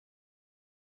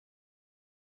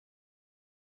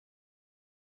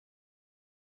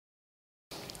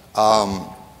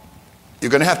You're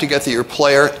going to have to get that your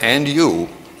player and you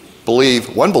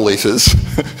believe, one belief is,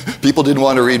 people didn't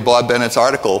want to read Bob Bennett's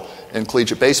article in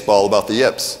Collegiate Baseball about the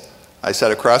yips. I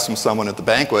sat across from someone at the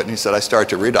banquet and he said, I started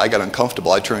to read it, I got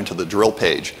uncomfortable, I turned to the drill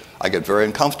page. I get very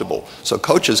uncomfortable. So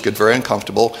coaches get very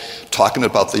uncomfortable talking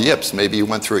about the yips. Maybe you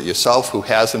went through it yourself, who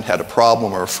hasn't had a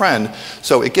problem, or a friend.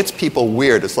 So it gets people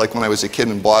weird. It's like when I was a kid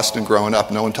in Boston growing up,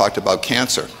 no one talked about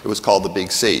cancer. It was called the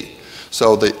big C.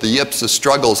 So the yips, the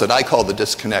struggles that I call the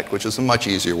disconnect, which is a much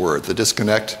easier word, the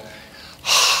disconnect.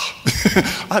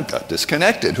 I've got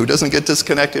disconnected. Who doesn't get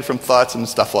disconnected from thoughts and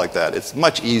stuff like that? It's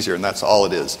much easier, and that's all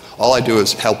it is. All I do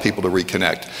is help people to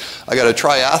reconnect. I got a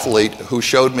triathlete who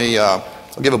showed me,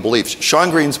 I'll give a belief. Sean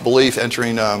Green's belief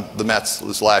entering the Mets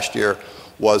this last year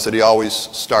was that he always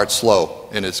starts slow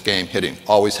in his game hitting.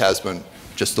 Always has been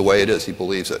just the way it is. He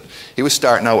believes it. He was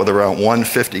starting out with around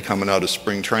 150 coming out of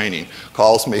spring training.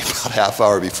 Calls me about a half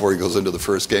hour before he goes into the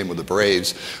first game with the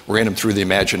Braves. Ran him through the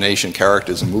imagination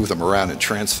characters and moved them around and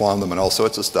transformed them and all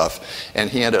sorts of stuff. And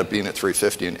he ended up being at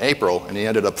 350 in April, and he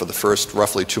ended up for the first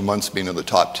roughly 2 months being in the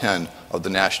top 10 of the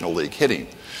National League hitting.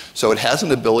 So it has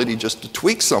an ability just to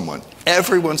tweak someone.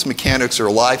 Everyone's mechanics are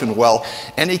alive and well.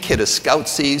 Any kid a scout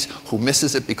sees who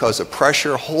misses it because of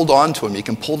pressure, hold on to him. You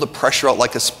can pull the pressure out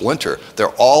like a splinter. They're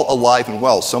all alive and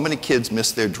well. So many kids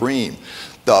miss their dream.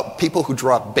 The people who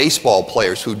drop baseball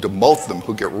players, who demote them,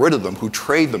 who get rid of them, who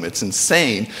trade them, it's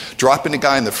insane. Dropping a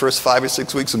guy in the first 5 or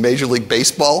 6 weeks of Major League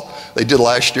Baseball, they did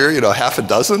last year, half a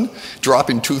dozen,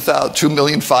 dropping 2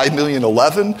 million, 5 million,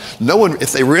 11. No one,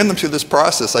 if they ran them through this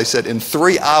process, I said in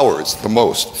 3 hours, the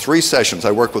most, 3 sessions,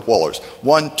 I worked with Wohlers.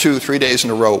 1, 2, 3 days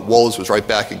in a row, Wohlers was right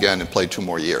back again and played 2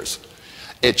 more years.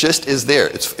 It just is there.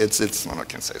 It's I'm not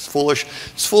going to say it's foolish.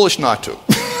 It's foolish not to.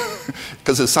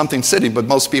 Because there's something sitting, but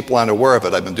most people aren't aware of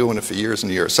it. I've been doing it for years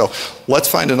and years. So let's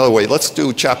find another way. Let's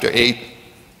do chapter 8.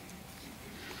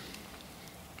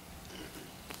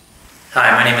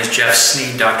 Hi, my name is Jeff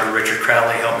Sneed. Dr. Richard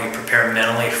Crowley helped me prepare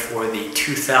mentally for the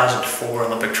 2004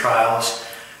 Olympic trials.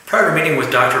 Prior to meeting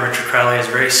with Dr. Richard Crowley, I was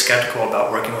very skeptical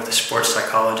about working with a sports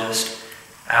psychologist.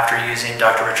 After using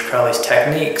Dr. Richard Crowley's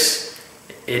techniques,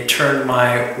 it turned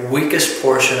my weakest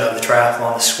portion of the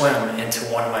triathlon, the swim, into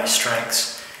one of my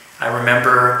strengths. I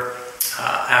remember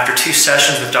after 2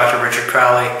 sessions with Dr. Richard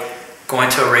Crowley going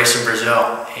to a race in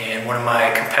Brazil, and one of my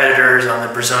competitors on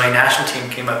the Brazilian national team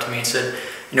came up to me and said,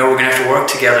 we're going to have to work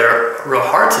together real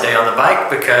hard today on the bike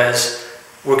because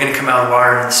we're going to come out of the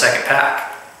water in the second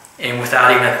pack. And without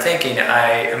even thinking,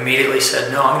 I immediately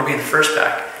said, no, I'm going to be in the first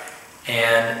pack.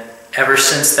 And ever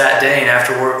since that day, and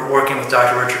after working with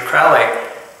Dr. Richard Crowley,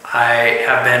 I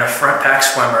have been a front pack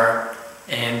swimmer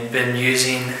and been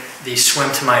using the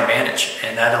swim to my advantage,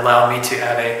 and that allowed me to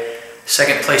have a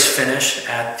second place finish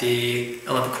at the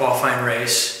Olympic qualifying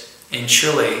race in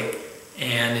Chile,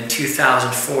 and in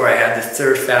 2004 I had the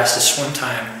 3rd fastest swim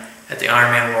time at the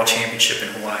Ironman World Championship in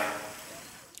Hawaii.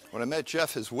 When I met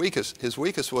Jeff, his weakest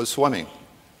was swimming.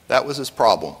 That was his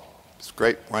problem. It's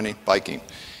great running, biking.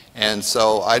 And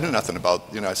so I knew nothing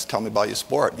about, I said, tell me about your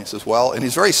sport. And he says, well, and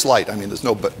he's very slight. I mean, there's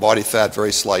no body fat,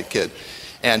 very slight kid.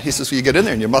 And he says, well, you get in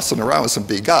there and you're muscling around with some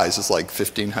big guys. It's like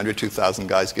 1,500, 2,000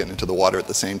 guys getting into the water at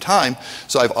the same time.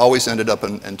 So I've always ended up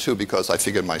in 2 because I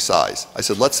figured my size. I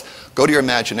said, let's go to your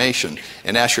imagination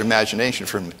and ask your imagination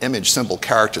for an image, symbol,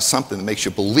 character, something that makes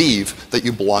you believe that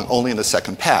you belong only in the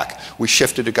second pack. We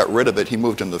shifted it, got rid of it. He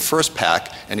moved into the first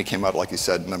pack, and he came out, like he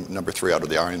said, number 3 out of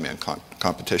the Ironman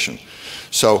competition.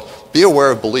 So be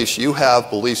aware of beliefs you have,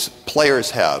 beliefs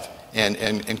players have.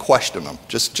 And question them.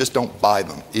 Just don't buy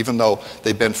them, even though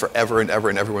they've been forever and ever,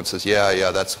 and everyone says,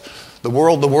 yeah, that's the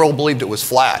world. The world believed it was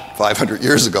flat 500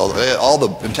 years ago. All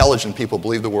the intelligent people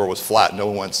believed the world was flat. No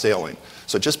one went sailing.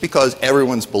 So just because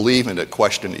everyone's believing it,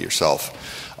 question it yourself.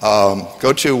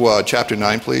 Go to chapter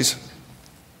 9, please.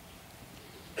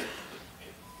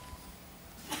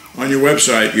 On your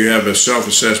website, you have a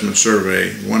self-assessment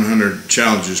survey, 100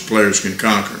 challenges players can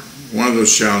conquer. One of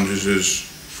those challenges is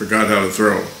forgot how to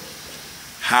throw.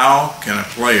 How can a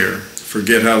player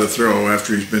forget how to throw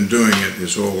after he's been doing it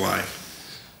his whole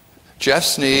life? Jeff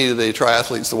Sneed, the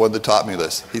triathlete, is the one that taught me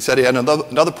this. He said he had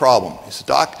another problem. He said,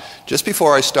 Doc, just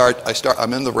before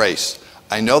I'm in the race.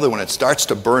 I know that when it starts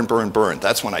to burn,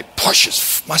 that's when I push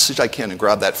as much as I can and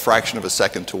grab that fraction of a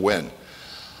second to win.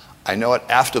 I know it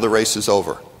after the race is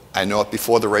over. I know it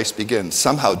before the race begins.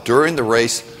 Somehow during the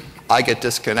race, I get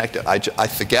disconnected. I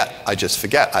forget. I just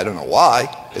forget. I don't know why.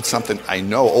 It's something I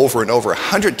know over and over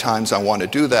 100 times I want to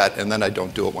do that, and then I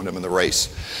don't do it when I'm in the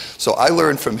race. So I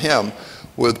learned from him,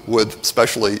 with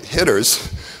especially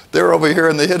hitters, They're over here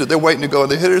in the hitter. They're waiting to go in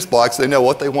the hitter's box. They know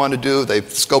what they want to do. They've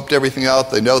scoped everything out.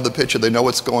 They know the pitcher. They know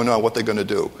what's going on, what they're going to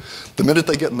do. The minute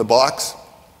they get in the box,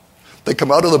 they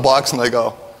come out of the box and they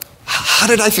go, how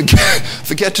did I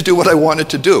forget to do what I wanted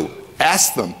to do?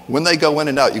 Ask them. When they go in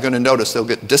and out, you're going to notice they'll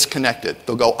get disconnected.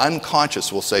 They'll go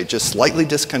unconscious, we'll say, just slightly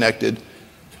disconnected,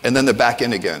 and then they're back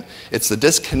in again. It's the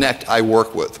disconnect I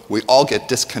work with. We all get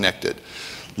disconnected.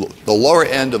 The lower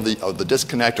end of the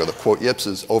disconnect, or the quote yips,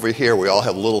 is over here. We all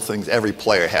have little things. Every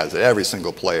player has it. Every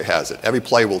single player has it. Every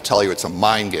player will tell you it's a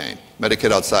mind game. Met a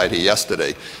kid outside here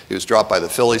yesterday. He was dropped by the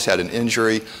Phillies, had an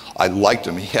injury. I liked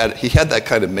him. He had that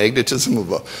kind of magnetism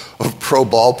of a pro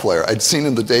ball player. I'd seen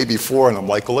him the day before, and I'm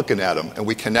like looking at him, and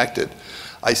we connected.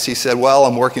 He said, well,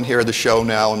 I'm working here at the show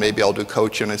now, and maybe I'll do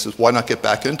coaching. I said, why not get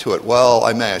back into it? Well,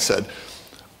 I may. I said,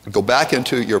 go back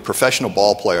into your professional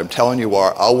ball player. I'm telling you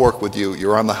are. I'll work with you.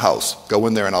 You're on the house. Go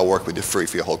in there and I'll work with you free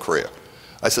for your whole career.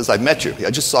 I says, I met you. I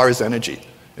just saw his energy.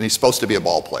 And he's supposed to be a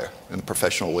ball player in the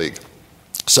professional league.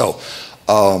 So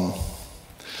I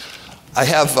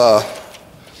have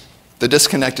the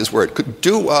disconnect is where it could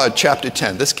do chapter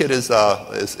 10. This kid is